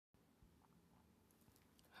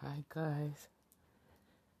Hi guys,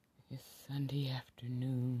 it's Sunday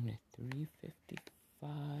afternoon at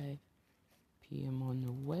 3:55 p.m. on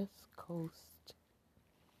the West Coast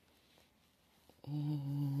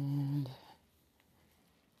and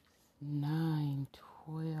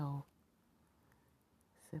 9/12,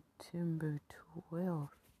 September 12th.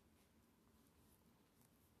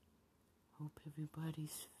 Hope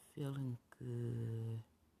everybody's feeling good.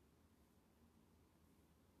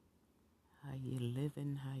 How you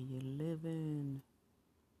living?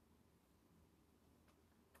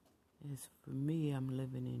 As for me, I'm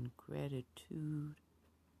living in gratitude,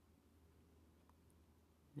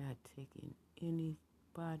 not taking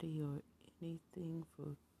anybody or anything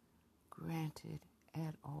for granted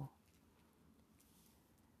at all.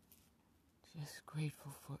 Just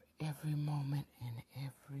grateful for every moment and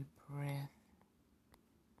every breath.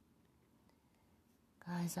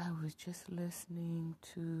 Guys, I was just listening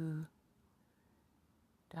to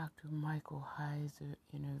Dr. Michael Heiser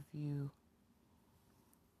interview.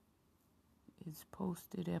 It's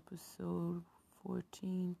posted episode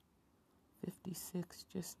 1456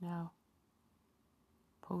 just now.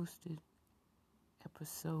 Posted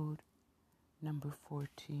episode number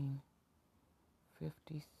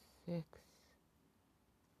 1456.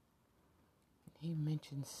 He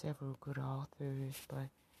mentioned several good authors, but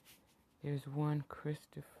there's one,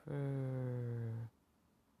 Christopher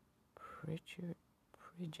Pridgett.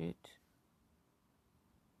 Let's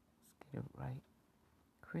get it right.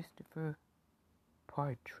 Christopher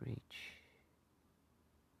Partridge.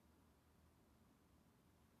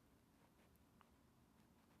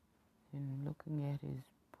 And looking at his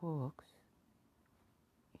books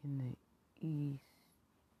in the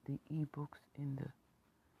ebooks in the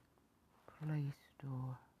Play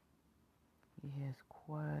Store, he has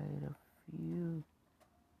quite a few.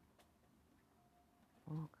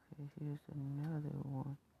 Okay, here's another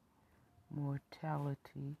one.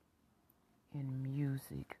 Mortality in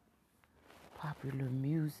Music. Popular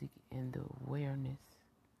music and the awareness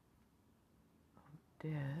of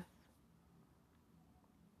death.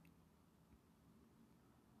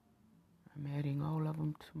 I'm adding all of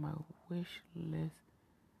them to my wish list.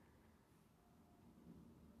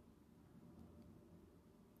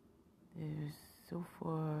 There's so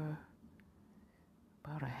far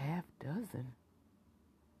about a half dozen.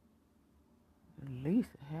 At least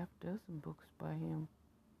a half dozen books by him.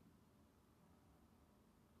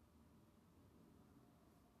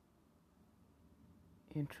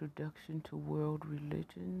 Introduction to World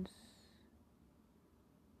Religions.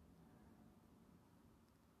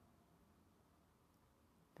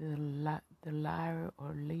 The Lyre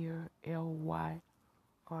or Lyre, Lyre,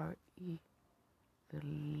 the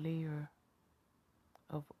Lyre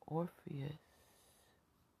of Orpheus.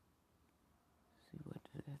 See, what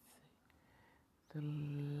does that say? The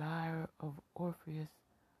Lyre of Orpheus,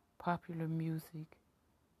 popular music,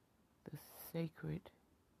 the sacred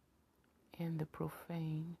and the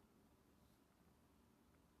profane.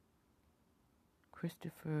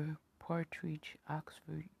 Christopher Partridge,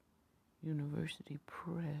 Oxford University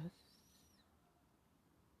Press.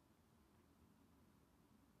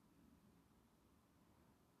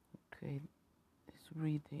 Okay, let's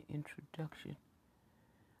read the introduction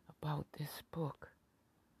about this book.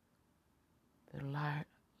 The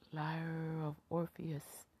Lyre of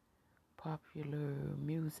Orpheus, popular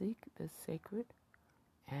music, the sacred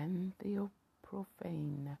and the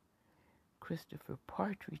profane. Christopher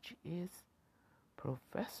Partridge is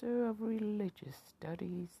Professor of Religious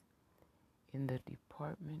Studies in the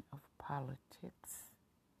Department of Politics,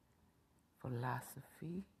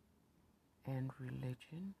 Philosophy and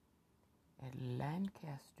Religion at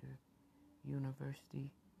Lancaster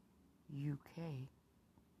University, UK.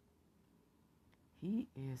 He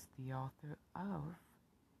is the author of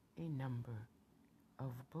a number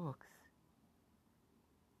of books,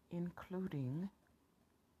 including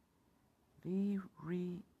The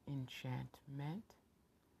Re-Enchantment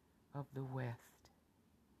of the West,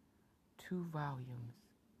 2 volumes,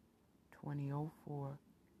 2004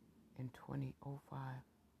 and 2005,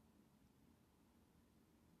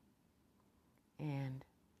 and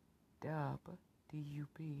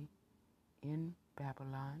D.U.B. in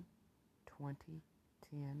Babylon,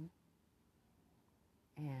 2010,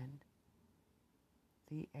 and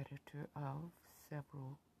the editor of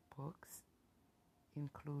several books,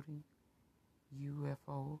 including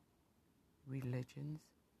UFO Religions,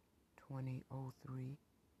 2003,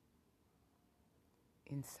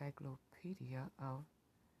 Encyclopedia of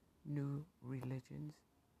New Religions,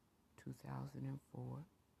 2004,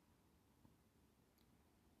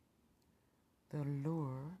 The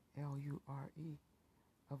Lure, Lure,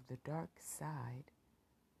 of the Dark Side,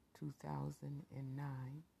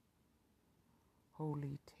 2009,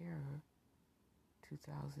 Holy Terror,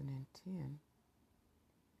 2010,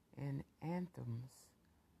 and Anthems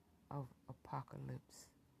of Apocalypse,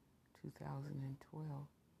 2012.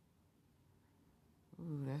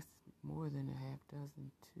 Ooh, that's more than a half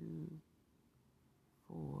dozen. 2,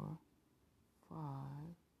 4, 5,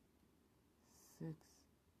 6,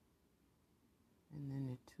 and then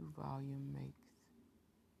the 2-volume makes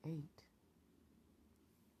 8.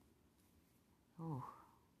 Oh,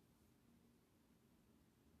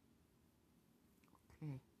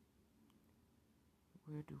 okay.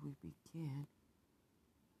 Where do we begin? I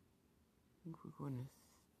think we're going to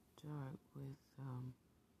start with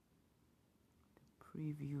the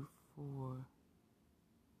preview for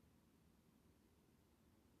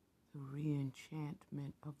The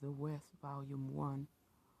Reenchantment of the West, Volume 1,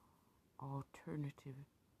 Alternative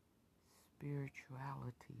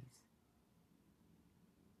Spiritualities,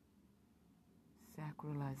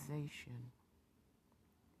 Sacralization,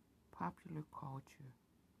 Popular Culture,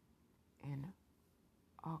 and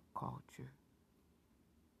Occulture.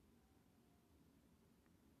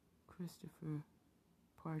 Christopher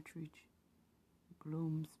Partridge,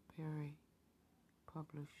 Bloomsbury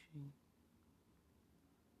Publishing.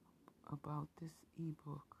 About this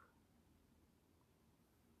ebook,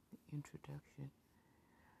 the introduction,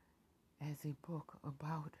 as a book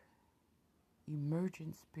about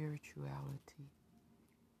emergent spirituality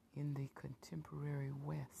in the contemporary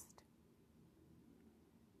West.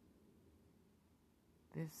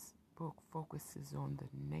 This book focuses on the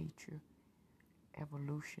nature,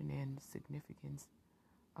 evolution, and significance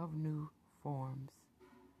of new forms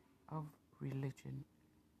of religion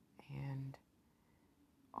and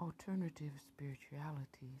alternative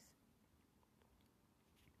spiritualities.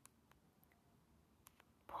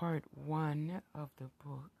 Part 1 of the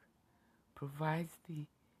book provides the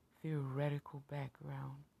theoretical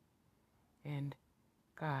background and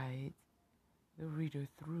guides the reader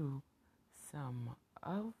through some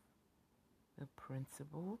of the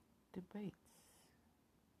principal debates.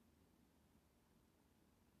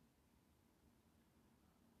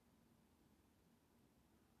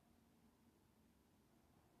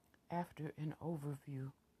 After an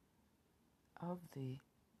overview of the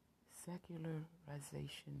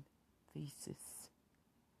secularization thesis,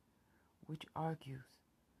 which argues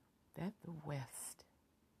that the West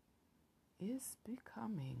is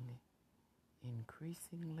becoming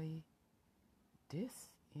increasingly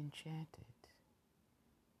disenchanted,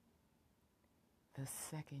 the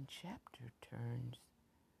second chapter turns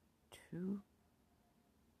to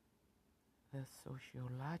the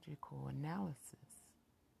sociological analysis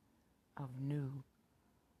of new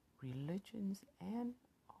religions and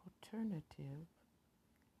alternative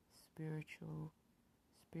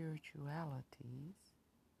spiritualities.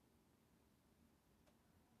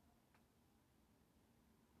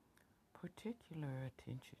 Particular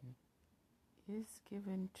attention is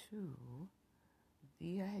given to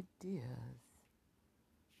the ideas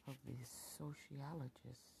of the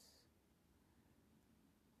sociologists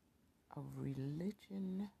of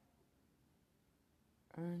religion,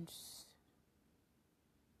 Ernst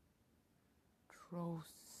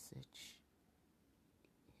Trossich.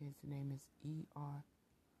 His name is E-R-N-S-T,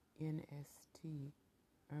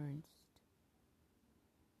 Ernst,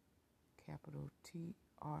 capital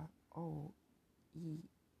T-R-O-E-L-T-S-C-H.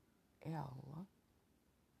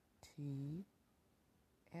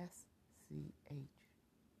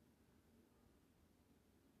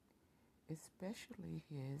 Especially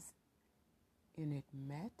his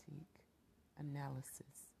enigmatic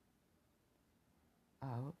analysis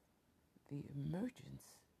of the emergence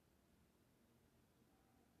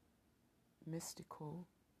mystical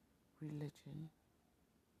religion.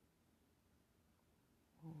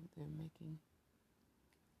 Oh,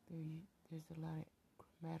 there's a lot of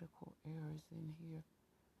grammatical errors in here.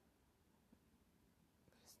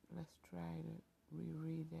 Let's try to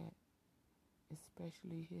reread that,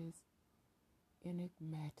 especially his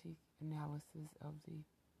enigmatic analysis of the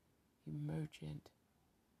emergent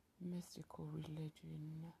mystical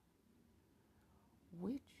religion,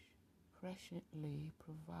 which presciently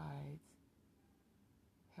provides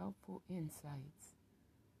helpful insights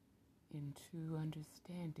into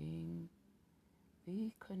understanding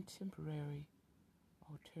the contemporary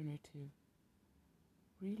alternative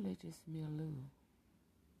religious milieu.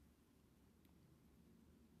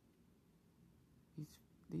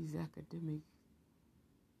 These academics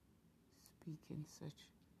speak in such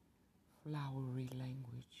flowery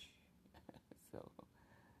language, so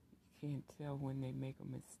you can't tell when they make a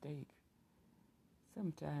mistake.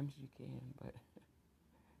 Sometimes you can, but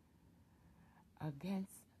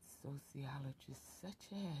against sociologists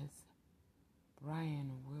such as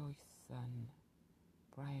Brian Wilson,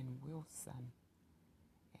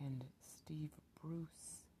 and Steve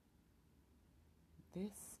Bruce.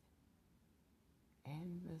 This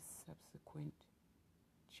and the subsequent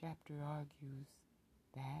chapter argues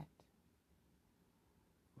that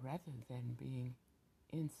rather than being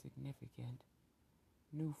insignificant,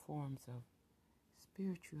 new forms of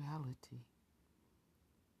spirituality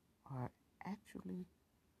are actually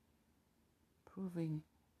proving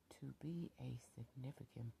to be a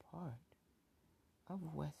significant part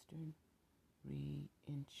of Western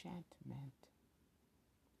re-enchantment.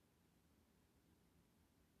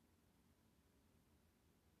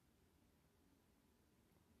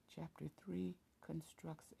 Chapter 3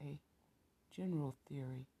 constructs a general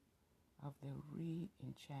theory of the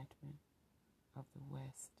re-enchantment of the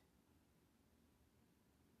West.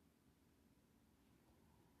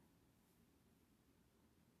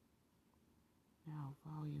 Now,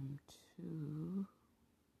 Volume 2.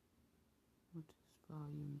 What is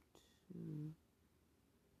Volume 2?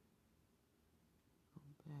 Go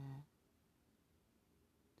back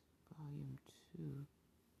to Volume 2.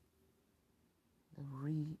 The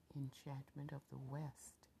Re-Enchantment of the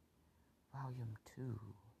West. Volume 2.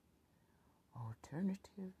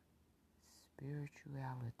 Alternative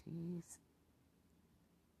Spiritualities.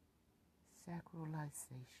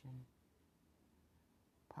 Sacralization.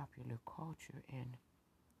 Popular Culture and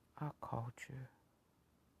Occulture.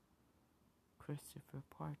 Christopher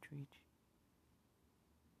Partridge,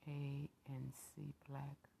 A&C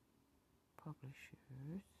Black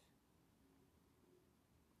Publishers.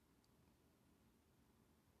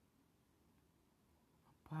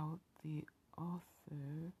 About the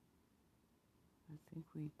author, I think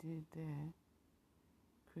we did that.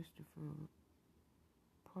 Christopher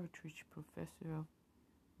Partridge, Professor of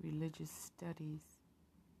Religious Studies,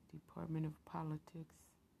 Department of Politics,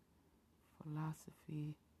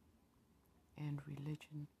 Philosophy, and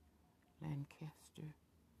Religion, Lancaster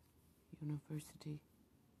University,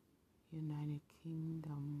 United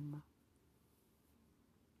Kingdom.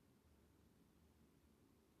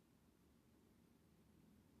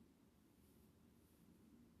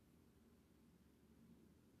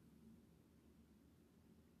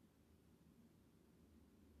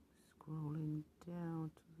 Scrolling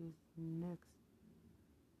down to his next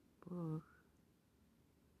book.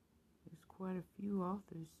 There's quite a few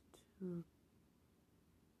authors too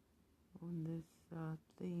on this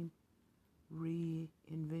theme,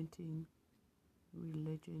 reinventing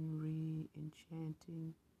religion,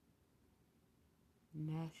 re-enchanting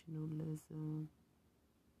nationalism,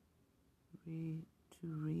 to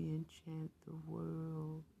re-enchant the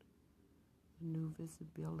world, the new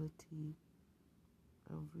visibility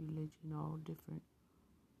of religion, all different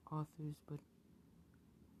authors, but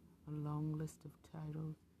a long list of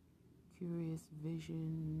titles. Curious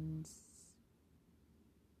Visions.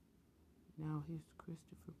 Now here's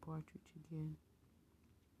Christopher Partridge again.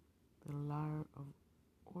 The Lyre of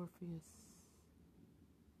Orpheus.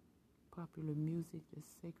 Popular Music, the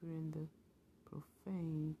Sacred and the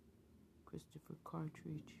Profane. Christopher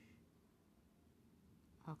Partridge.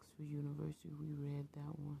 Oxford University, we read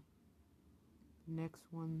that one. The next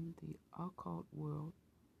one, The Occult World.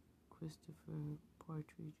 Christopher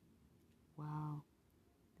Partridge. Wow,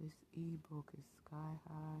 this ebook is sky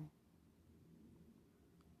high.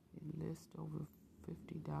 It lists over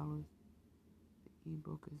 $50. The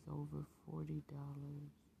ebook is over $40.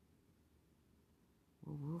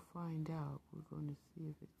 Well, we'll find out. We're going to see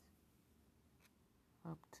if it's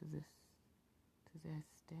up to that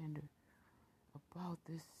standard. About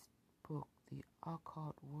this book, The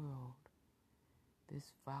Occult World,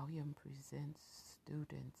 this volume presents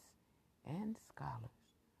students and scholars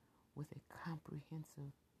with a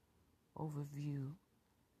comprehensive overview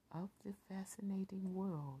of the fascinating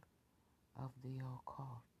world of the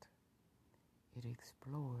occult. It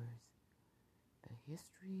explores the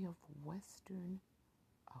history of Western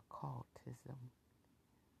occultism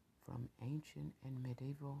from ancient and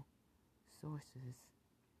medieval sources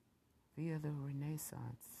via the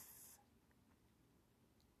Renaissance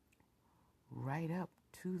right up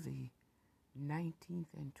to the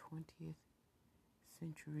 19th and 20th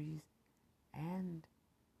centuries and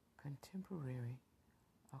contemporary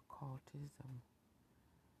occultism,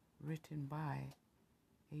 written by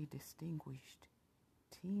a distinguished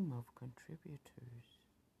team of contributors.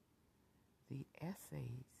 The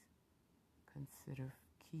essays consider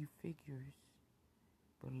key figures,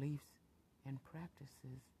 beliefs, and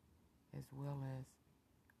practices, as well as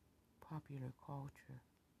popular culture.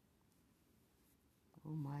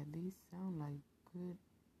 Oh my, these sound like good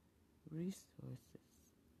resources.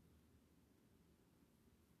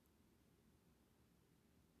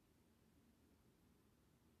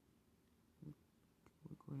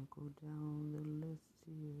 going to go down the list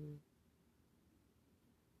here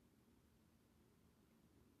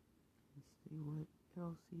and see what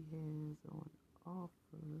else he has on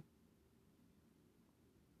offer.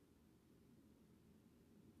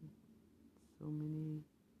 So many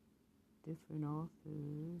different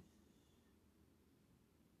authors.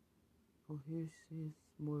 Oh, here's his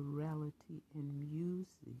Morality and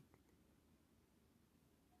Music.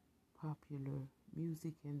 Popular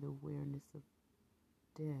Music and the Awareness of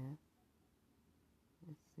Death.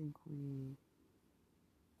 I think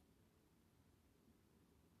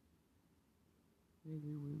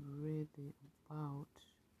maybe we read about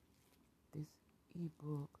this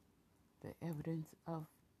ebook, The Evidence of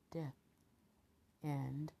Death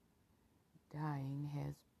and Dying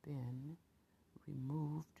has been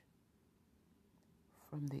removed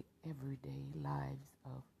from the everyday lives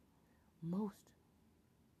of most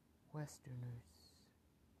Westerners.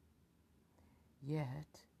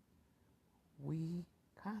 Yet, we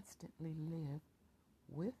constantly live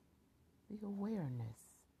with the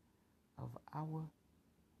awareness of our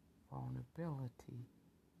vulnerability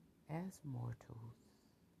as mortals,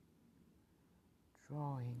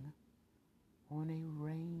 drawing on a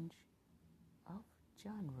range of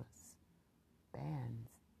genres, bands,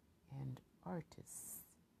 and artists.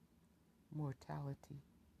 Mortality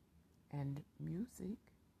and Music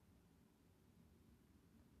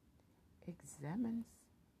examines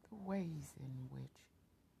the ways in which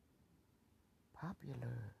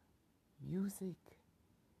popular music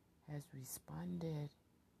has responded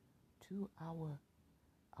to our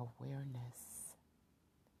awareness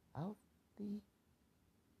of the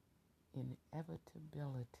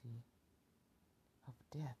inevitability of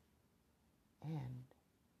death and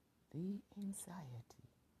the anxiety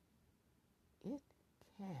it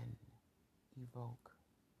can evoke,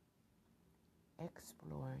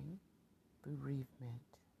 exploring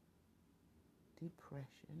bereavement,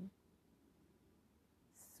 depression,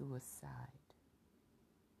 suicide,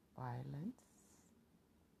 violence,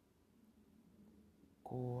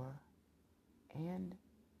 gore, and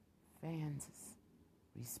fans'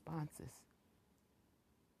 responses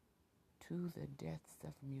to the deaths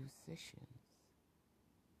of musicians.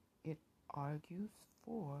 It argues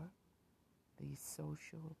for the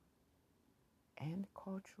social and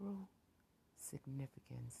cultural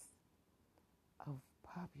significance of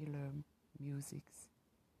popular music's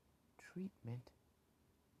treatment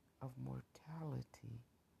of mortality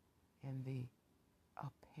and the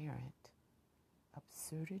apparent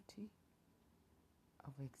absurdity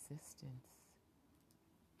of existence.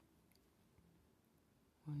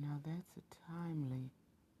 Well, now that's a timely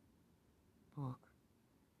book,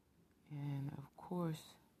 and of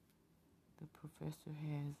course the professor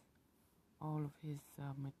has all of his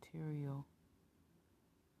material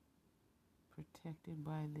protected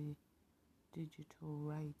by the Digital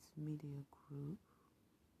Rights Media Group.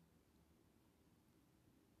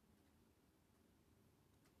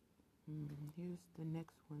 Here's the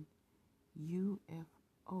next one,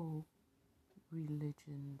 UFO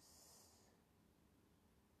Religions.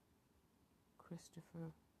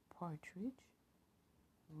 Christopher Partridge,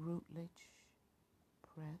 Routledge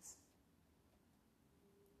Press.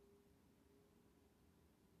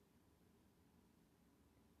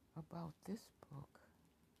 About this book,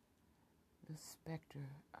 the specter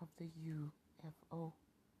of the UFO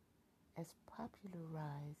as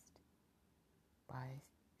popularized by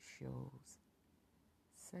shows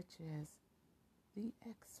such as The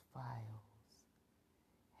X-Files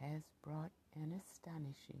has brought an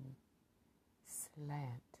astonishing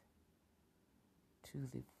slant to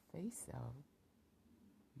the face of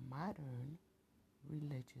modern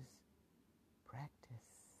religious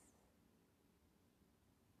practice.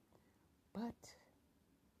 But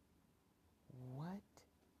what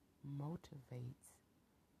motivates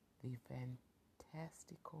the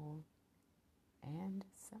fantastical and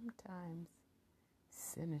sometimes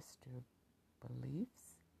sinister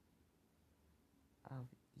beliefs of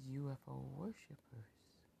UFO worshippers?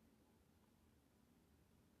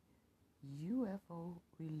 UFO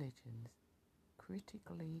Religions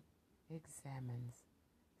critically examines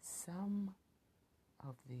some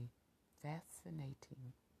of the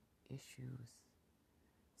fascinating issues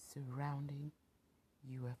surrounding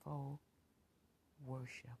UFO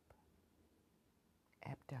worship,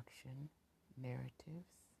 abduction narratives,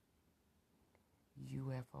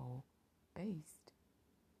 UFO-based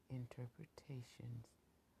interpretations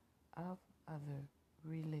of other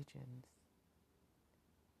religions,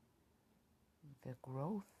 the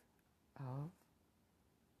growth of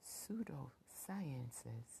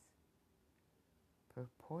pseudosciences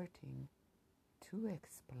purporting to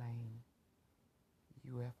explain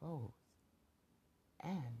UFOs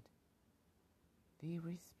and the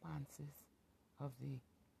responses of the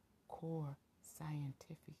core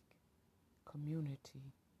scientific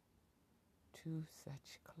community to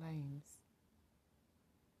such claims,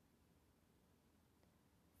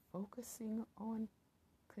 focusing on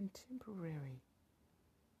contemporary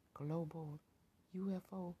global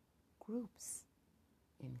UFO groups,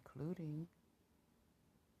 including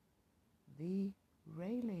the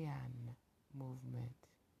Raelian movement,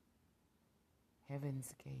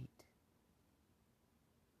 Heaven's Gate,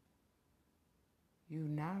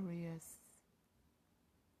 Unarius,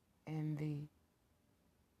 and the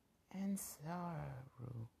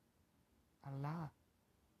Ansaru Allah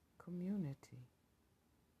community.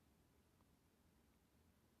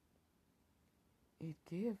 It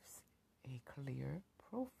gives a clear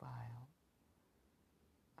profile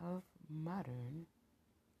of modern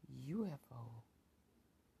UFO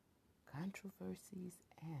controversies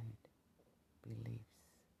and beliefs.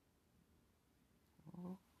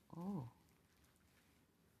 Oh,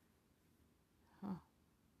 huh.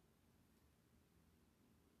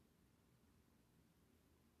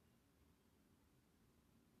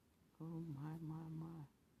 Oh, my.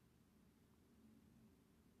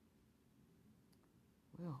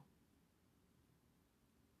 Well,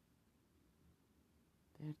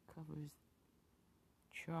 that covers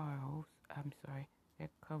that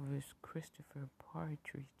covers Christopher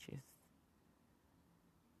Partridge's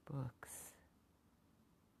books.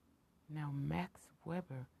 Now, Max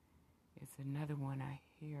Weber is another one I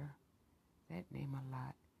hear that name a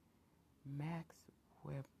lot. Max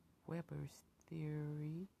Weber's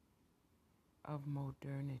theory of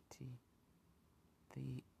modernity,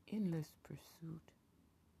 the endless pursuit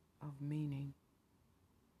of meaning,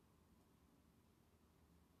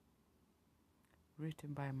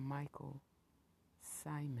 written by Michael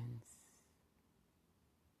Simons.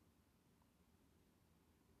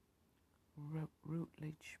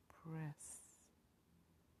 Routledge Press.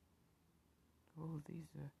 Oh, these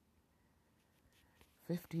are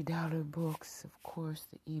 $50 books. Of course,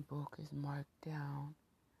 the ebook is marked down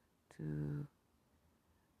to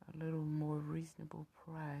a little more reasonable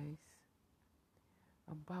price.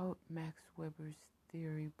 About Max Weber's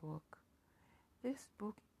theory book. This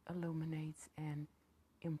book illuminates an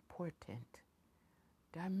important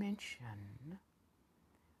dimension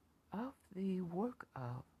of the work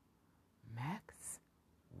of Max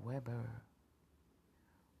Weber.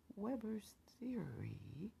 Weber's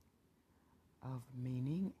theory of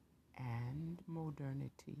meaning and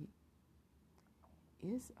modernity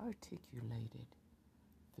is articulated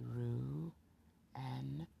through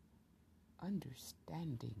an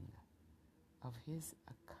understanding of his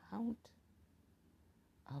account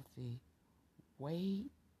of the way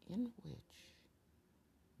in which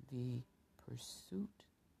the pursuit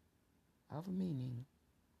of meaning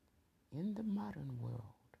in the modern world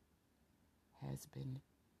has been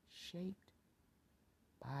shaped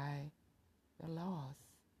by the laws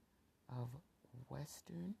of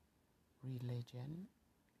Western religion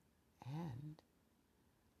and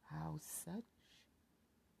how such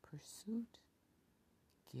pursuit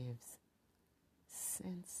gives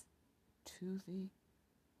sense to the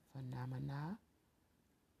phenomena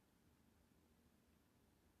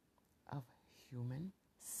of human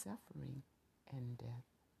suffering and death.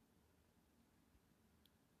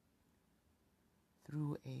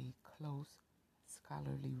 Through a close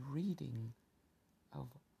scholarly reading of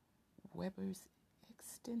Weber's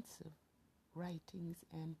extensive writings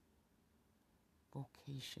and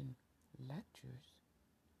vocation lectures,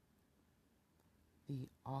 the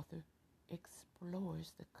author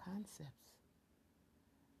explores the concepts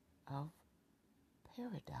of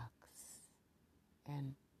paradox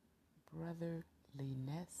and brotherliness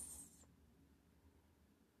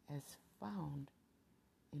as found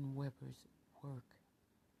in Weber's work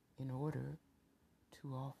in order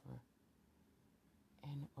to offer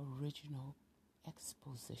an original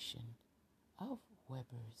exposition of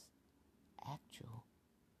Weber's actual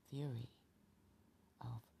theory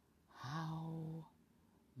of how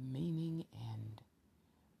meaning and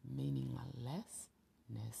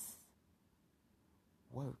meaninglessness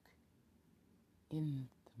work in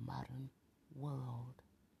the modern world,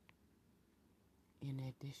 in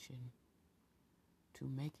addition to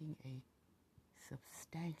making a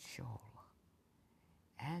substantial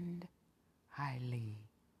and highly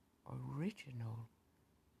original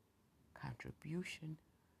contribution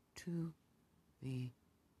to the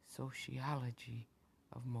sociology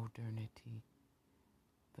of modernity.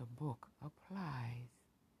 The book applies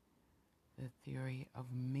the theory of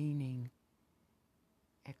meaning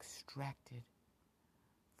extracted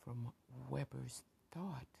from Weber's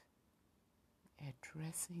thought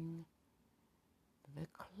addressing the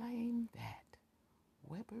claim that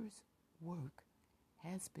Weber's work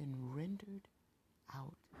has been rendered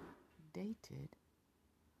outdated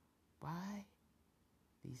by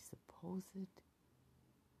the supposed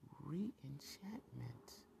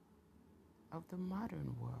re-enchantment of the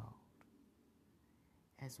modern world,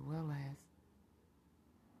 as well as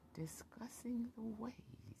discussing the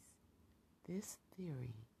ways this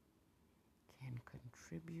theory can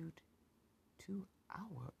contribute to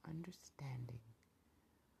our understanding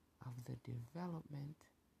of the development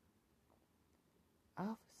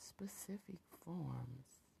of specific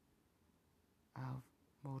forms of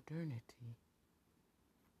modernity.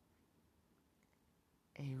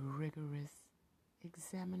 A rigorous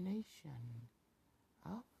examination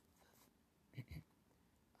of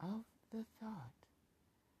of the thought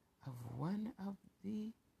of one of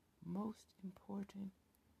the most important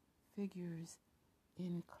figures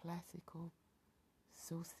in classical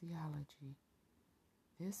sociology.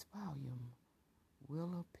 This volume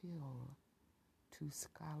will appeal to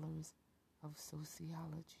scholars of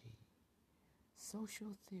sociology,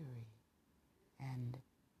 social theory, and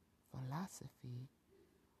philosophy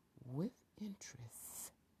with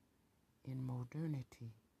interests in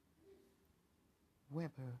modernity,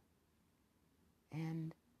 Weber,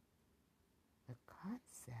 and the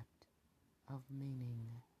concept of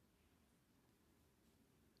meaning.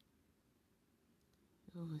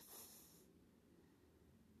 Where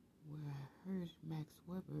I heard Max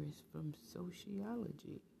Weber is from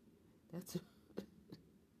sociology. That's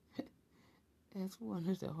that's one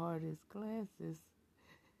of the hardest classes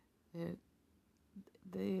that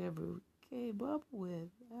they ever came up with.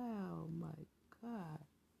 Oh my God.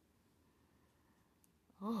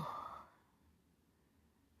 Oh,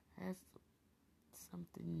 that's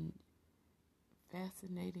something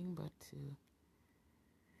fascinating, but to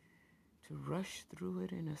rush through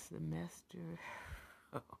it in a semester,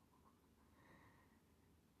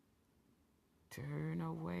 turn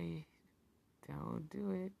away. Don't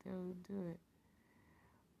do it. Don't do it.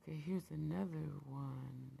 Okay, here's another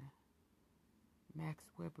one. Max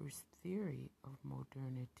Weber's Theory of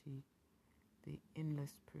Modernity, the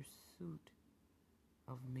Endless Pursuit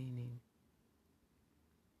of Meaning,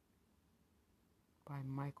 by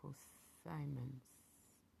Michael Simons.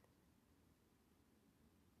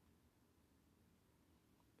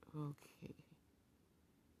 Okay.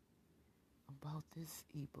 About this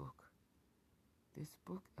ebook. This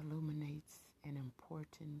book illuminates an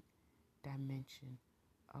important dimension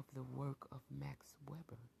of the work of Max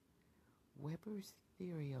Weber. Weber's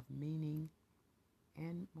theory of meaning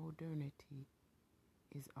and modernity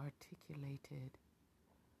is articulated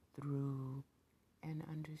through an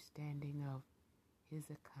understanding of his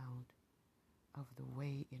account of the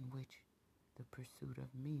way in which the pursuit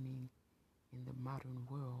of meaning in the modern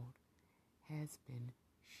world has been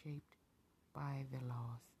shaped by the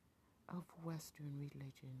laws of Western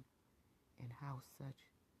religion, and how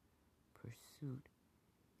such pursuit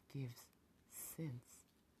gives sense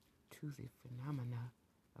to the phenomena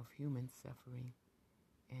of human suffering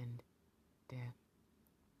and death.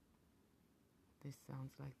 This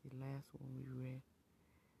sounds like the last one we read.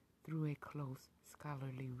 Through a close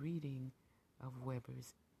scholarly reading of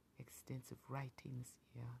Weber's extensive writings,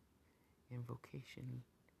 and vocation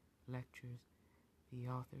lectures, the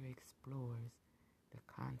author explores the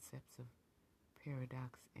concepts of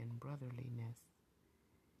paradox and brotherliness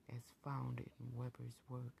as found in Weber's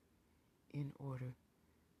work in order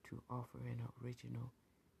to offer an original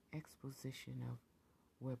exposition of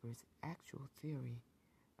Weber's actual theory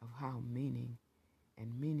of how meaning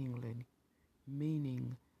and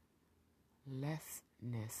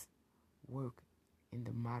meaninglessness work in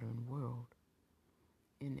the modern world,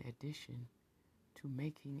 in addition to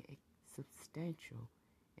making a substantial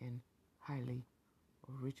and highly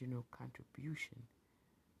original contribution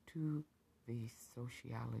to the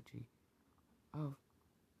sociology of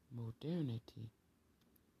modernity.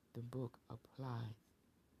 The book applies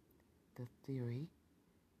the theory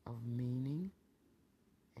of meaning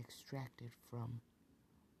extracted from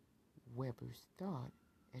Weber's thought,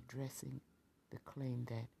 addressing the claim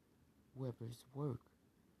that Weber's work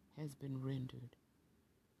has been rendered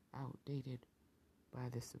outdated by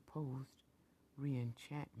the supposed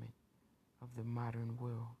re-enchantment of the modern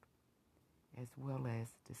world, as well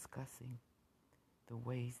as discussing the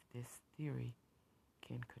ways this theory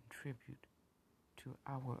can contribute to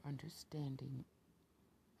our understanding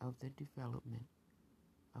of the development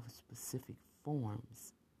of specific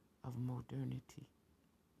forms of modernity.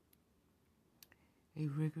 A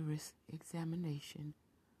rigorous examination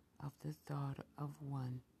of the thought of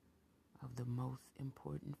one of the most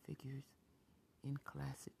important figures in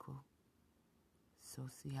classical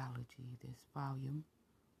sociology. This volume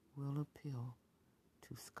will appeal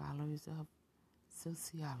to scholars of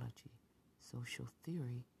sociology, social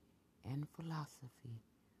theory, and philosophy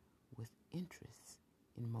with interests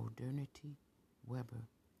in modernity, Weber,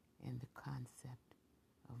 and the concept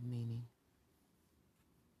of meaning.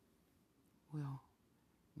 Well,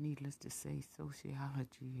 needless to say,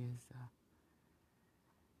 sociology is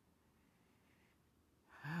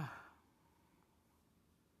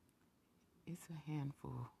it's a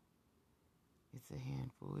handful. It's a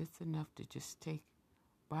handful. It's enough to just take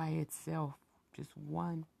by itself, just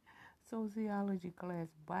one sociology class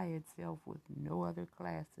by itself with no other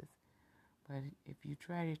classes. But if you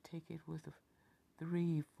try to take it with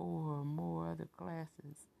 3, 4, or more other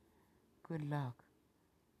classes, good luck.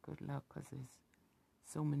 Good luck, because there's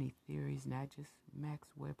so many theories, not just Max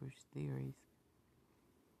Weber's theories.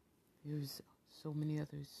 There's so many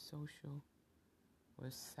other social or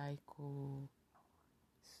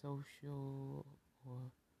social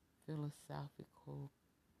or philosophical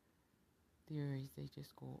theories. They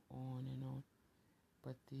just go on and on.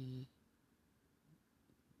 But the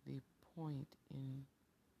point in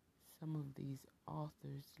some of these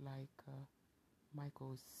authors, like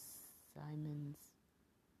Michael Symonds,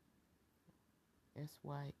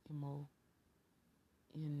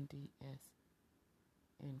 Symonds,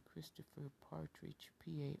 and Christopher Partridge,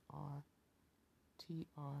 Partridge.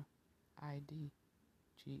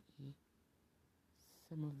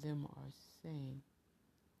 Some of them are saying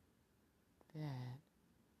that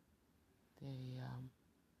the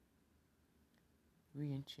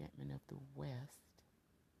reenchantment of the West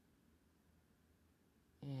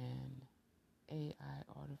and AI,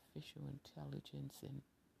 artificial intelligence, and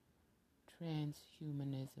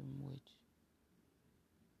transhumanism, which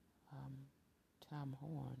Tom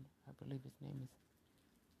Horn, I believe his name is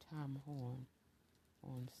Tom Horn,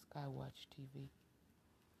 on Skywatch TV,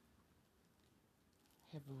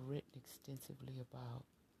 have written extensively about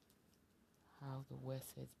how the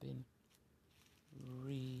West has been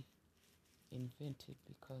reinvented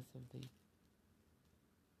because of the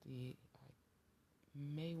I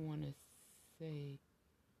may want to say,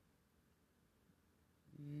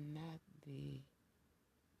 not the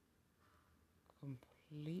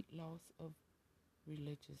complete loss of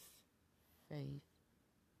religious faith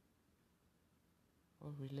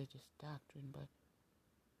or religious doctrine, but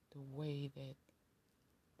the way that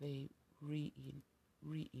they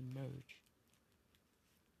re-emerge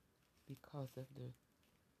because of the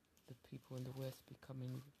people in the West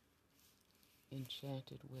becoming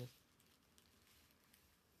enchanted with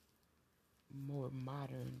more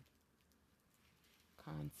modern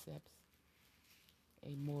concepts,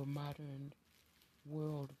 a more modern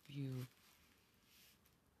worldview,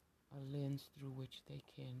 a lens through which they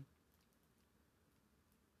can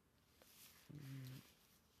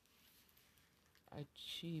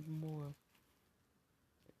achieve more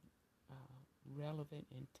relevant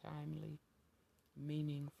and timely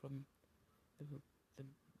meaning from the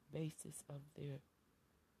basis of their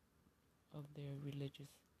religious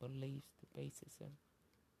beliefs, the basis of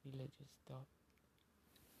religious thought.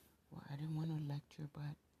 Well, I didn't want to lecture,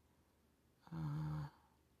 but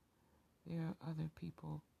there are other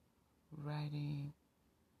people writing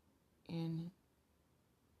in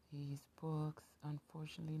these books.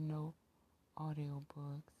 Unfortunately, no audio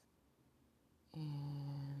books.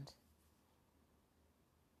 And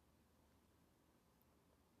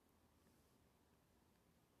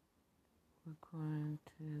we're going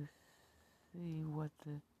to see what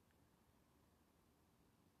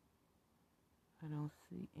I don't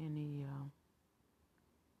see any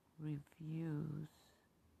reviews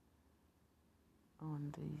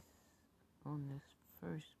on this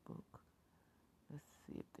first book. Let's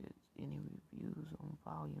see if there's any reviews on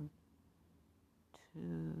volume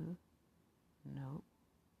 2. Nope.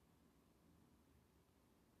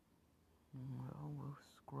 Well, we'll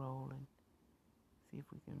scroll and see if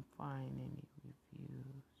we can find any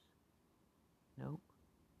reviews. Nope.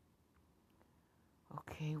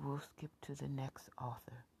 Okay, we'll skip to the next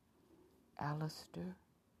author. Alistair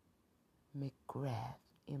McGrath,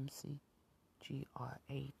 McGrath,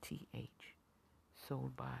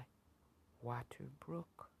 sold by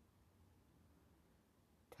Waterbrook,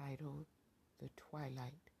 titled The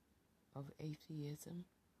Twilight of Atheism,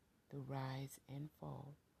 the Rise and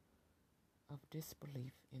Fall of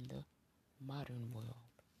Disbelief in the Modern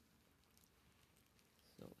World.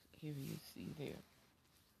 So here you see these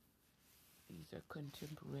are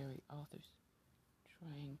contemporary authors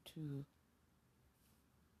trying to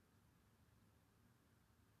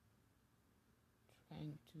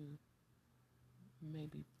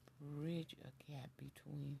maybe bridge a gap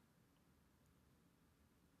between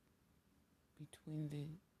the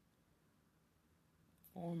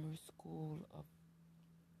former school of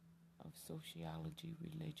sociology,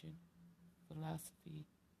 religion, philosophy,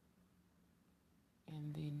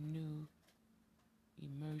 and the new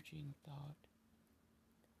emerging thought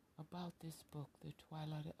about this book, The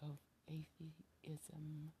Twilight of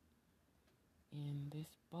Atheism. In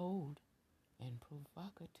this bold and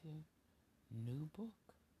provocative new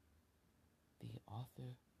book, the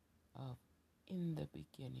author of In the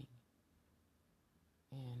Beginning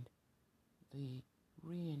and The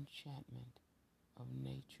Reenchantment of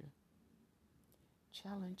Nature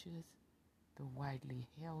challenges the widely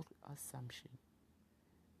held assumption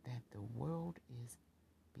that the world is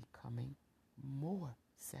becoming more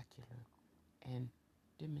secular and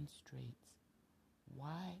demonstrates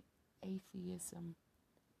why atheism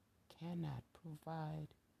cannot provide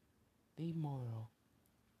the moral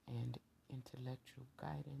and intellectual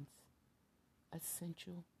guidance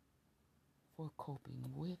essential for coping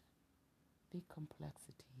with the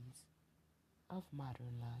complexities of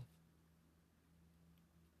modern life.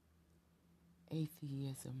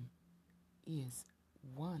 Atheism is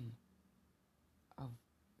one of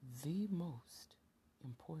the most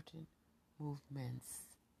important movements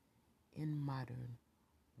in modern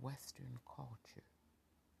Western culture.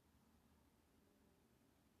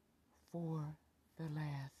 For the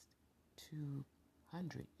last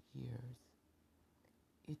 200 years,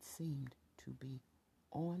 it seemed to be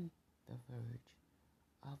on the verge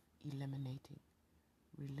of eliminating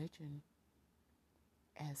religion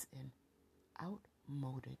as an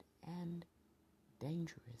outmoded and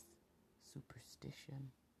dangerous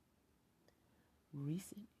superstition.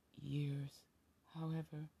 Recent years,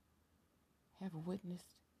 however, have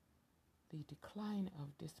witnessed the decline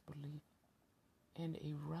of disbelief and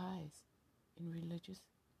a rise in religious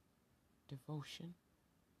devotion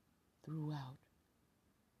throughout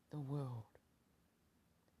the world.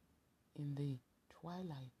 In the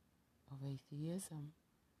twilight of atheism,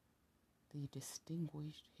 the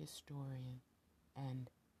distinguished historian and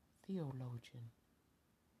theologian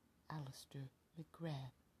Alistair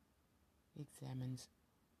McGrath examines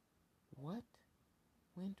what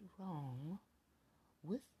went wrong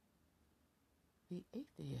with the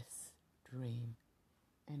atheist's dream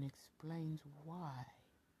and explains why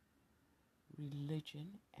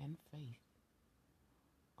religion and faith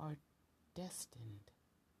are destined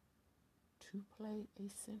to play a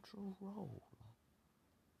central role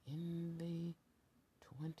in the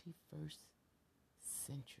 21st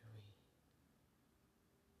century.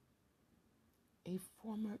 A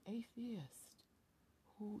former atheist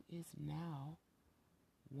who is now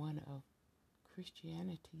one of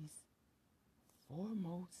Christianity's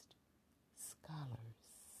foremost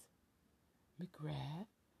scholars, McGrath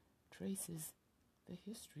traces the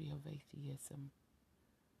history of atheism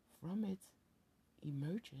from its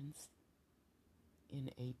emergence in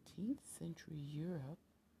 18th century Europe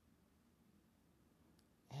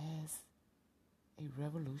as a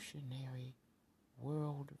revolutionary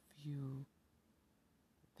worldview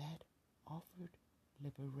that offered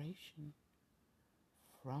liberation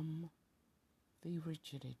from the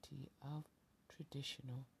rigidity of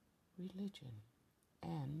traditional religion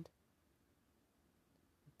and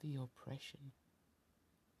the oppression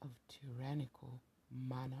of tyrannical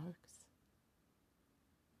monarchs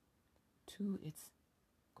to its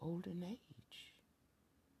golden age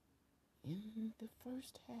in the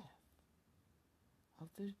first half of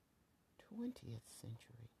the 20th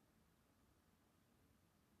century.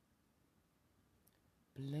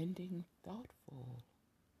 Blending thoughtful,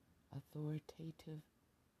 authoritative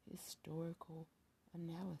historical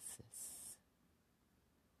analysis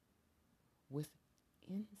with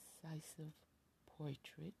incisive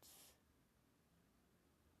portraits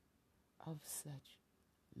of such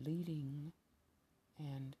leading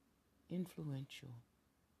and influential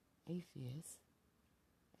atheists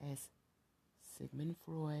as Sigmund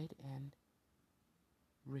Freud and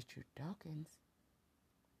Richard Dawkins,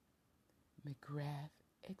 McGrath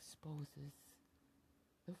exposes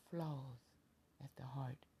the flaws at the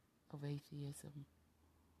heart of atheism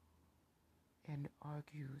and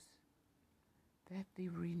argues that the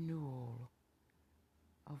renewal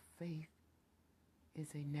of faith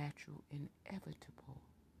is a natural, inevitable,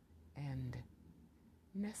 and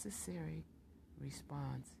necessary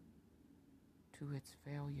response to its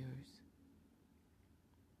failures.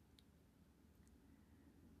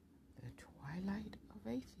 The twilight of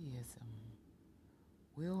atheism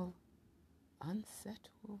will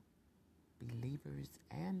unsettle believers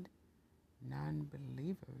and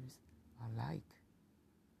non-believers alike.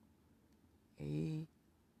 a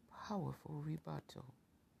powerful rebuttal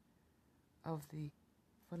of the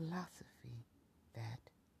philosophy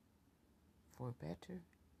that, for better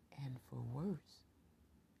and for worse,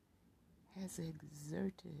 has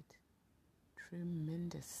exerted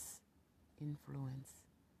tremendous influence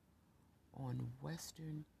on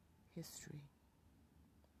Western history.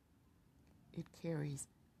 It carries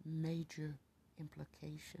major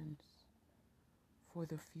implications for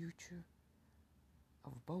the future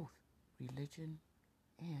of both religion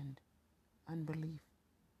and unbelief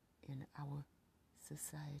in our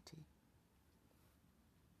society.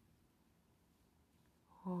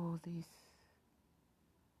 Oh, these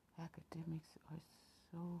academics are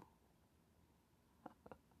so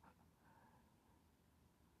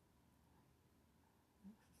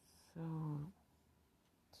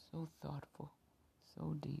so thoughtful,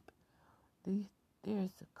 so deep.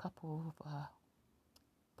 There's a couple of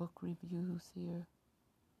book reviews here,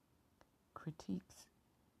 critiques.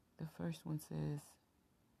 The first one says,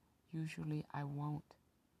 usually I won't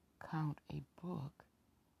count a book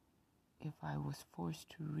if I was forced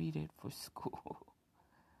to read it for school.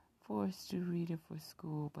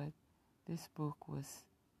 But this book was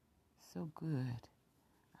so good.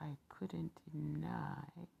 I couldn't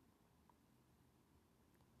deny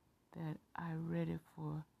that I read it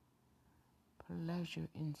for pleasure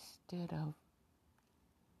instead of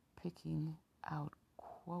picking out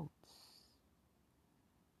quotes.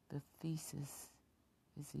 The thesis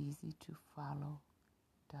is easy to follow. ...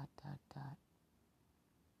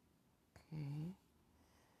 Okay.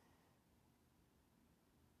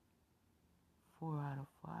 4 out of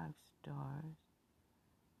 5 stars.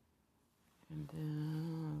 And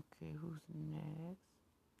then, okay, who's next?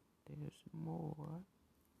 There's more.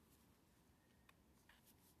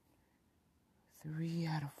 3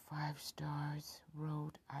 out of 5 stars.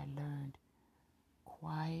 Wrote, I learned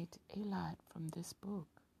quite a lot from this book.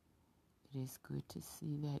 It is good to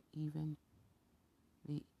see that even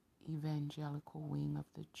the evangelical wing of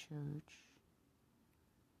the church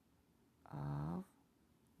of ...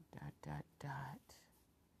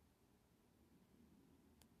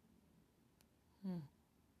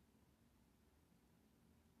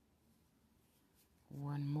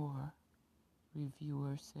 One more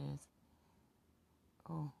reviewer says,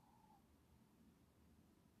 oh,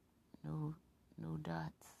 no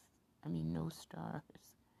dots. No stars.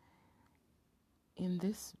 In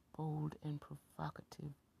this bold and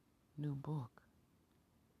provocative new book,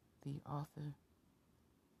 the author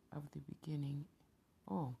of the beginning...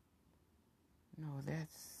 Oh, no,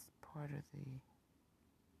 that's part of the...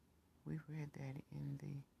 We read that in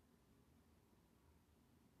the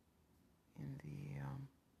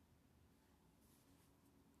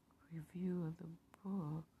review of the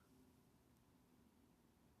book.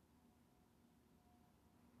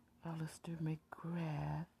 Alistair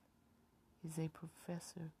McGrath is a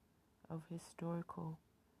professor of historical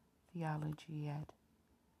theology at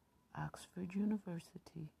Oxford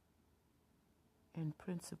University and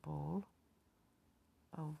principal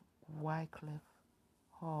of Wycliffe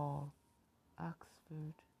Hall,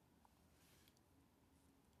 Oxford.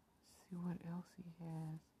 See what else he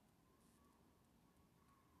has.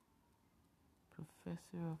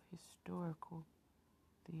 Professor of Historical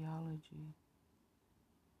Theology.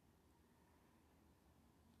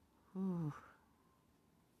 Ooh.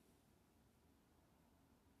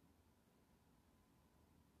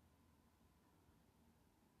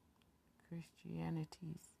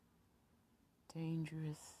 Christianity's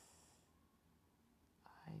Dangerous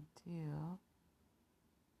Ideal.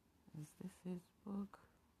 Is this his book?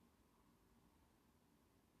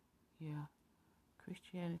 Yeah.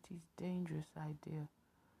 Christianity's Dangerous Idea,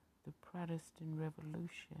 The Protestant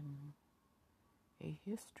Revolution, a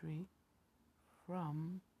history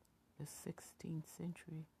from the 16th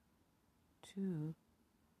century to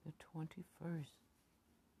the 21st.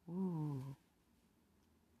 Ooh.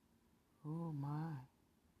 Oh my.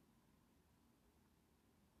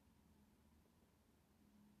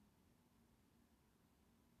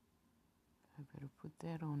 I better put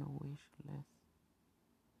that on a wish list.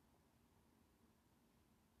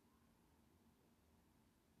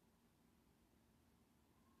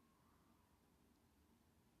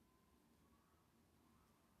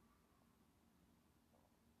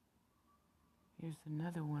 Here's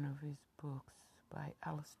another one of his books by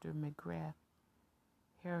Alistair McGrath,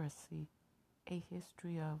 Heresy, A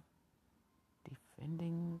History of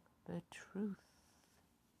Defending the Truth.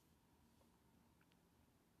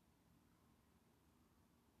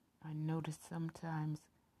 I notice sometimes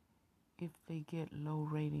if they get low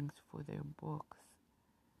ratings for their books,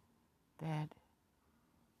 that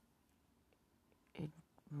it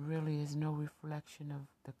really is no reflection of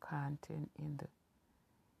the content in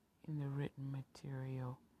the written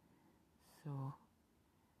material. So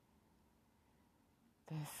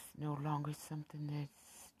that's no longer something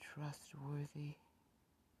that's trustworthy.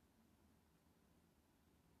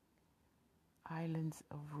 Islands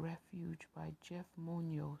of Refuge by Jeff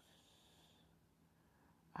Munoz.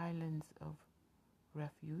 Islands of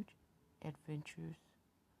Refuge, Adventures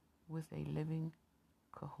with a Living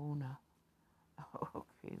Kahuna.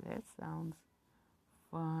 Okay, that sounds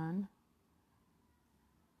fun.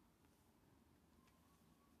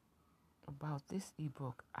 About this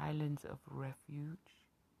ebook, Islands of Refuge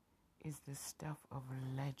is the stuff of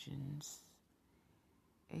legends.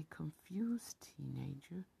 A confused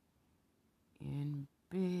teenager in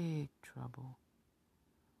big trouble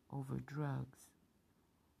over drugs,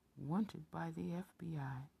 wanted by the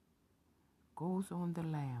FBI, goes on the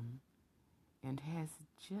lam and has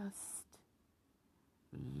just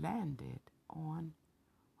landed on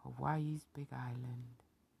Hawaii's Big Island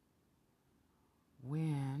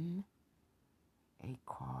when a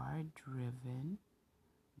car driven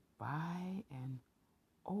by an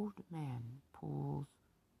old man pulls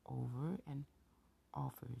over and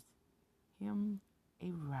offers him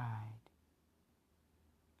a ride.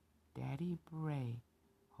 Daddy Bray,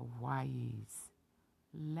 Hawaii's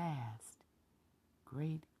last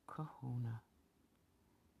great kahuna,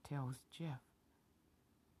 tells Jeff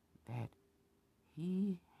that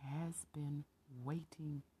he has been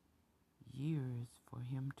waiting years for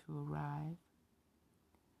him to arrive.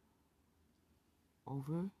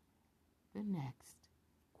 Over the next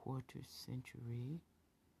quarter century,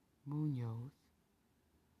 Munoz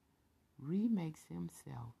remakes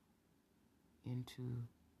himself into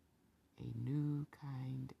a new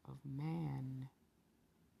kind of man.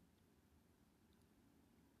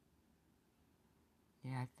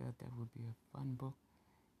 Yeah, I thought that would be a fun book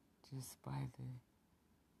just by the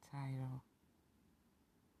title.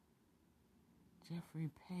 Jeffrey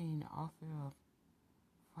Payne, author of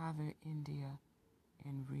Father India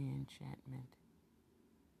and Reenchantment.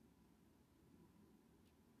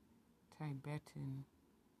 Tibetan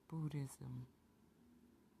Buddhism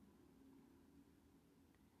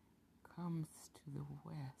comes to the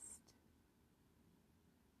West.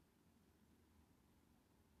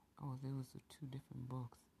 Oh, those are two different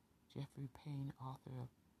books. Jeffrey Payne, author of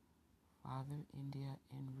Father India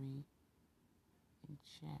and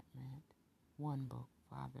Reenchantment. One book,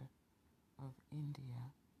 Father of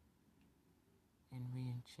India and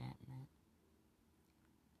Reenchantment.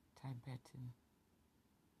 Tibetan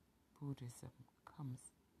Buddhism comes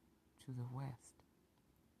to the West.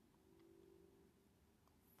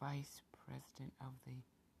 Vice President of the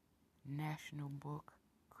National Book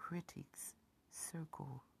Critics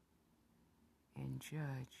Circle and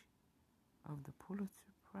judge of the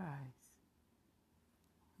Pulitzer Prize.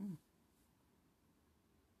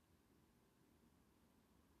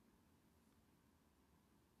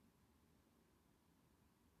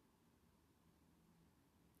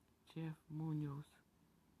 Jeff Munoz,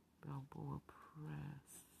 Balboa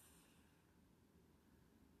Press.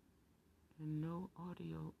 And no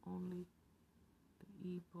audio, only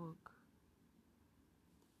the ebook.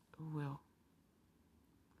 Oh well,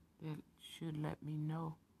 that should let me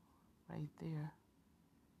know right there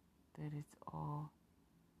that it's all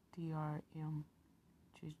DRM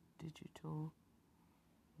Digital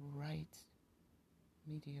Rights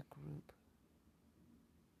Media Group.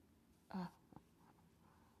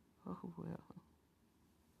 Oh well.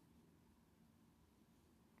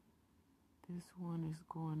 This one is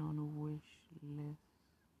going on a wish list.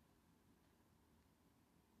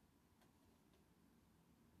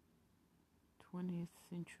 '20th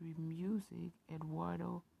Century Music,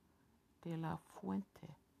 Eduardo de la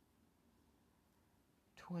Fuente.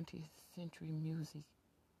 20th Century Music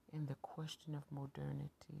and the Question of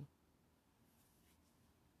Modernity.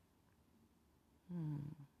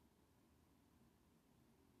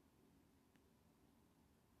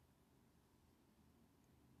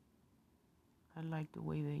 I like the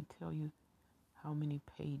way they tell you how many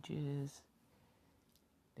pages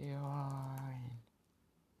there are and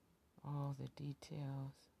all the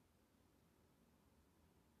details.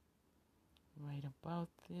 Right about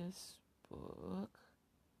this book.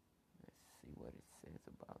 Let's see what it says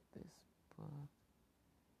about this book.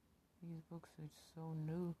 These books are so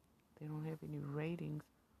new. They don't have any ratings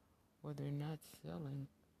or they're not selling.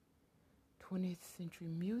 20th Century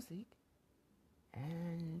Music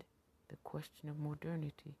and the Question of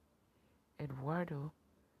Modernity. Eduardo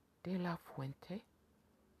de la Fuente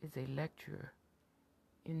is a lecturer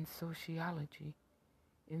in sociology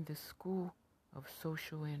in the School of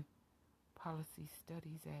Social and policy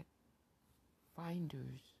studies at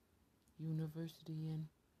Flinders University in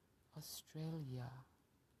Australia.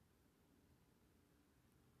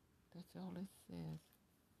 That's all it says.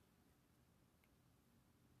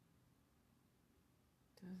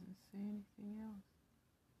 Doesn't say anything else.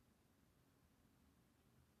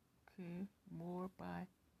 Okay, more by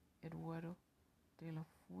Eduardo de la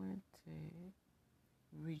Fuente.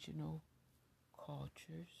 Regional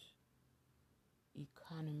cultures,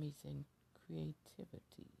 economies, and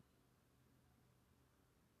creativity.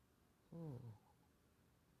 Oh.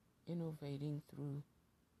 Innovating through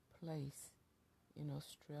place in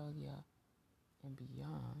Australia and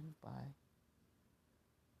beyond by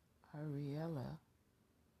Ariella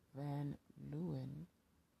Van Leeuwen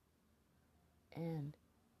and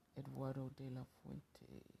Eduardo de la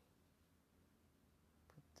Fuente.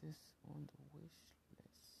 Put this on the wish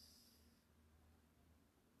list.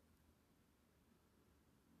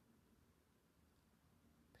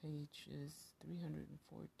 Pages,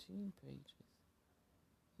 314 pages.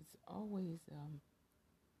 It's always, for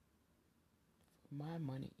my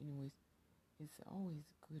money anyways, it's always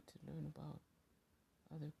good to learn about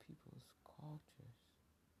other people's cultures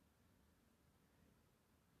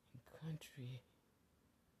and country.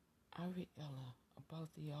 Ariella, about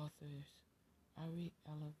the authors,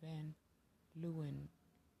 Ariella Van Leeuwen.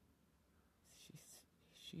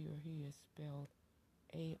 She or he is spelled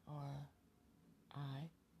Ariella,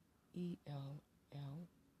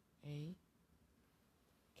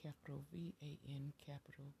 capital VAN,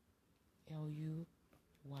 capital LUYN.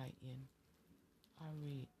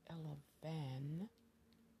 Ariella Van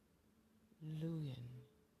Leeuwen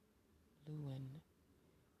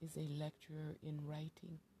is a lecturer in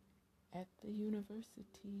writing at the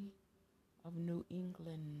University of New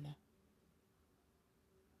England,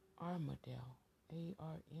 Armidale,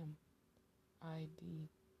 ARMIDALE.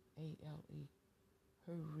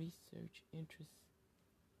 Her research interests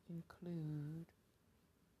include,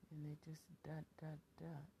 and they just ...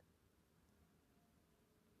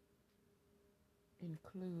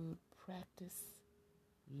 include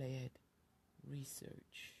practice-led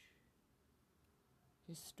research,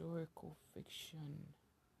 historical fiction,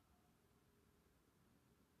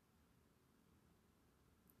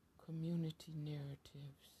 community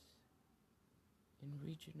narratives, and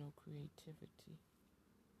regional creativity.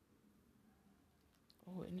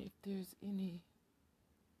 Oh, and if there's any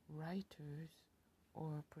writers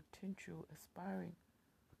or potential aspiring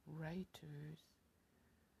writers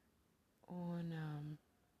on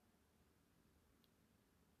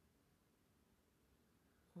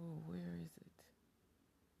where is it?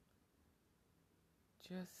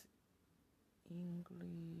 Just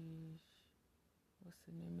English. What's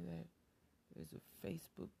the name of that? There's a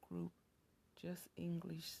Facebook group, Just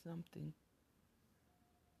English something.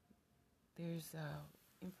 There's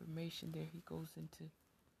information there. He goes into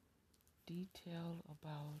detail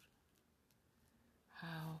about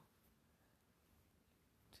how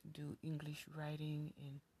to do English writing,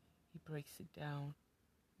 and he breaks it down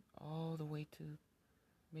all the way to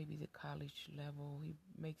maybe the college level. He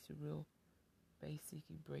makes it real basic.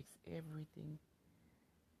 He breaks everything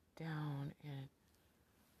down, and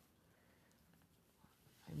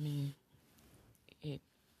I mean,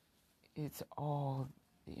 it's all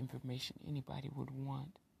the information anybody would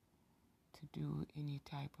want to do any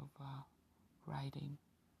type of writing.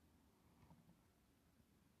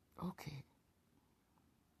 Okay.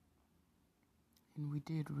 And we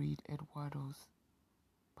did read Eduardo's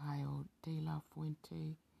bio. De la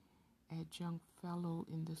Fuente, adjunct fellow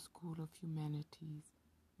in the School of Humanities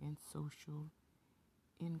and Social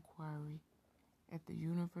Inquiry at the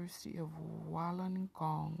University of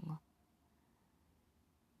Wollongong,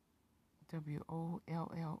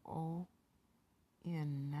 WOLLONGONG,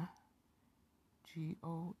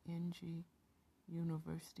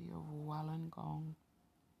 University of Wollongong.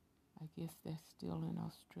 I guess that's still in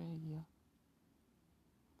Australia.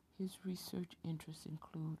 His research interests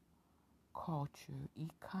include culture,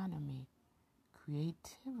 economy,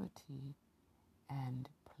 creativity, and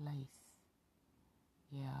place.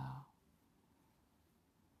 Yeah,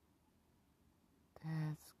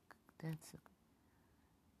 that's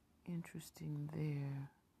interesting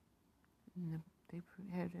there. And they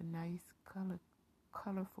had a nice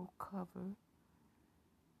colorful cover,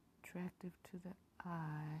 attractive to the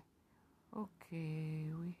eye.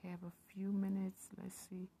 Okay, we have a few minutes. Let's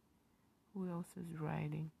see who else is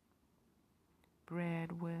writing.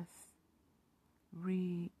 Brad West,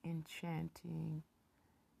 re-enchanting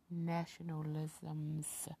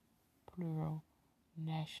nationalisms, plural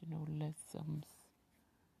nationalisms.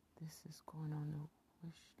 This is going on the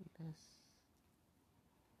wish list.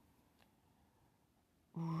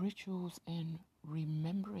 Rituals and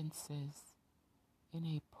remembrances in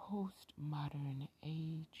a postmodern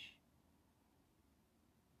age.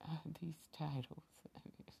 These titles.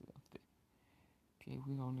 Okay,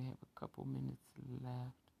 we only have a couple minutes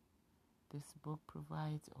left. This book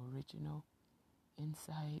provides original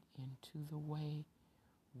insight into the way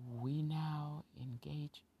we now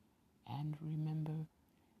engage and remember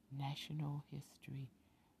national history,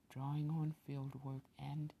 drawing on fieldwork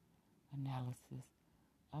and analysis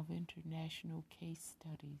of international case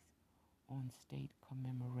studies on state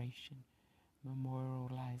commemoration,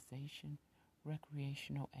 memorialization,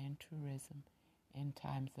 recreational, and tourism in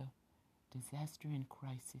times of disaster and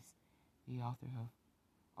crisis. The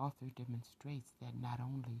author demonstrates that not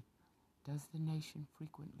only does the nation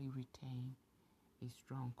frequently retain a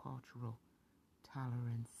strong cultural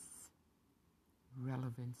tolerance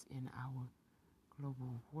relevance in our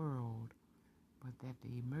global world, but that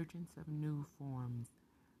the emergence of new forms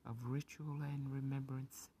of ritual and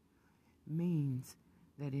remembrance means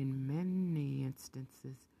that in many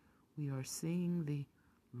instances we are seeing the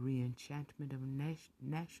reenchantment of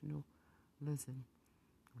nationalism,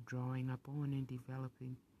 drawing upon and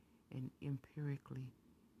developing an empirically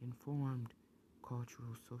informed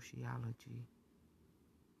cultural sociology.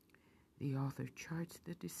 The author charts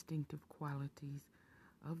the distinctive qualities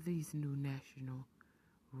of these new national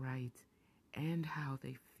rights and how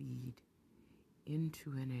they feed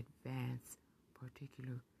into an advanced,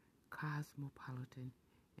 particular cosmopolitan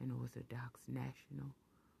and orthodox national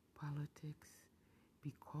politics,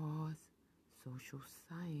 because social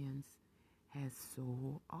science has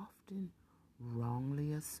so often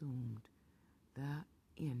wrongly assumed the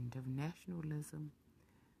end of nationalism.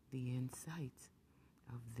 The insights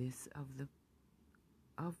of the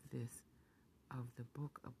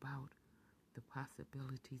book about the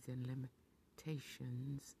possibilities and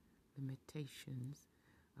limitations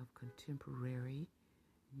of contemporary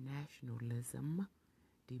nationalism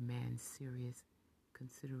demands serious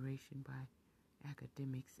consideration by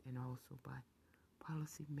academics and also by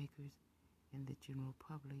policymakers and the general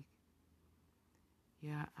public.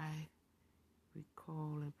 Yeah, I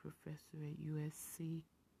recall a professor at USC,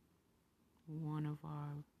 one of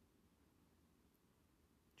our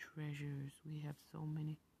treasures. We have so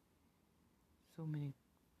many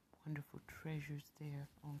wonderful treasures there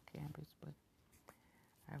on campus, but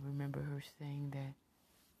I remember her saying that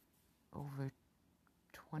over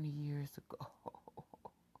 20 years ago,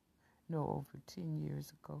 no, over 10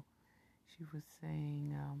 years ago, she was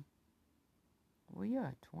saying,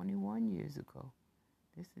 21 years ago.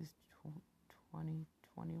 This is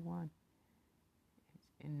 2021.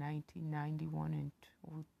 In 1991 and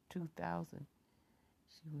 2000,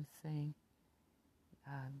 she was saying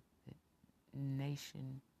that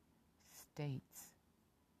nation states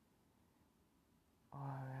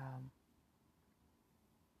are,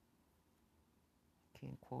 I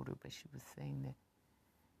can't quote her, but she was saying that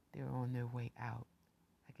they're on their way out.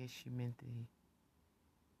 I guess she meant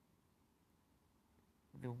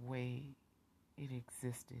the way it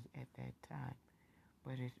existed at that time.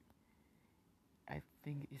 But I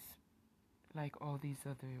think it's like all these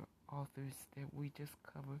other authors that we just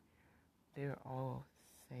covered, they're all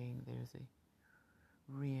saying there's a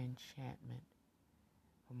re-enchantment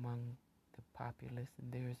among the populace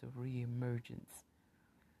and there's a re-emergence.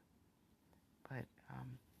 But I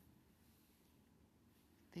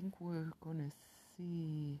think we're going to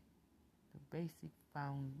see the basic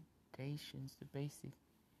foundations, the basic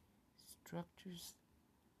structures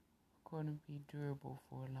are going to be durable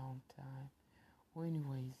for a long time. Well,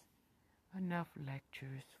 anyways, enough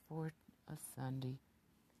lectures for a Sunday.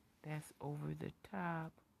 That's over the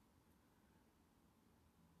top.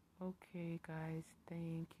 Okay, guys,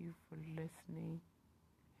 thank you for listening.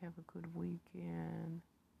 Have a good weekend.